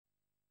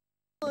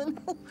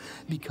everyone,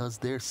 because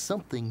there's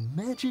something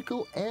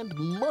magical and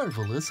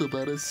marvelous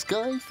about a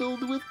sky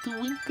filled with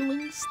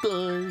twinkling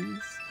stars.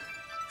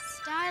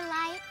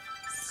 Starlight,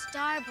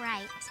 star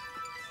bright,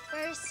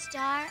 first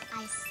star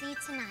I see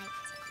tonight.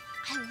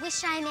 I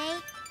wish I may,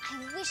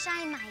 I wish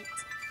I might,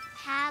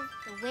 have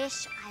the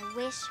wish I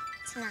wish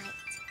tonight.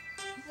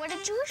 What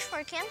did you wish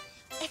for, Kim?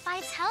 If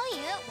I tell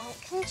you, it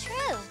won't come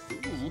true.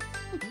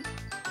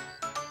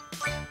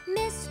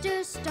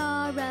 Mr.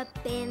 Star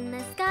up in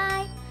the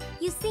sky,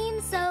 you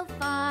seem so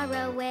far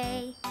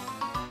away.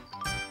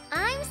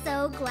 I'm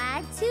so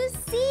glad to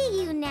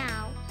see you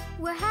now.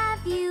 Where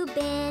have you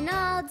been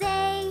all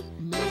day?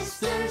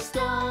 Mr.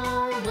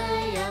 Star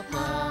way up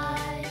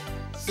high,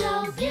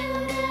 so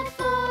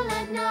beautiful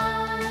at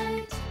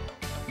night.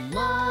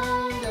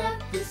 Light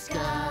up the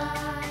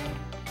sky,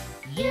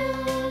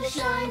 you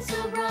shine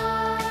so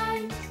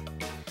bright.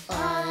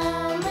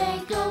 I'll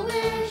make a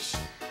wish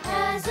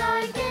as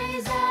I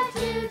gaze at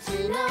you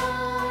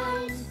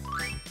tonight.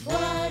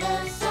 What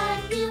a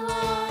sight you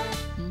are,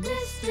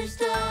 Mr.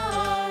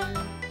 Star.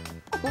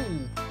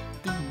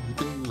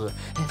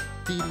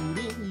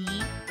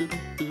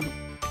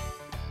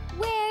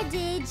 Where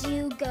did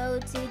you go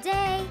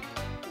today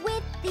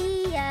with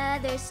the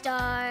other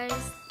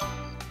stars?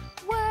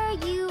 Were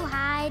you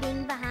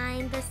hiding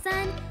behind the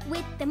sun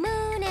with the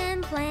moon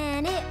and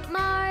planet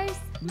Mars?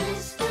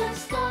 Mr.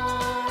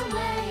 Star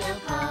way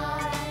up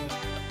high,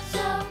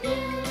 so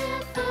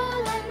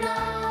beautiful at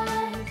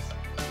night.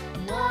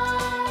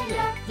 Light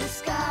up the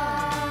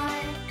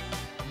sky,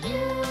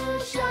 you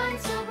shine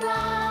so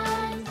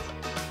bright.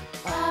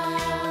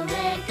 I'll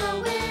make a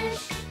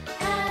wish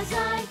as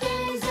I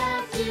gaze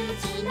at you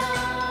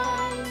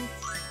tonight.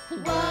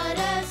 What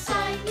a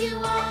sight you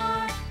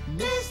are,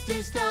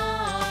 Mr.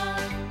 Star.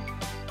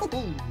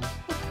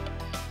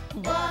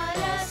 What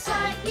a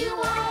sight you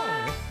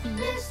are,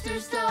 Mr.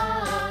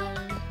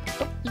 Star.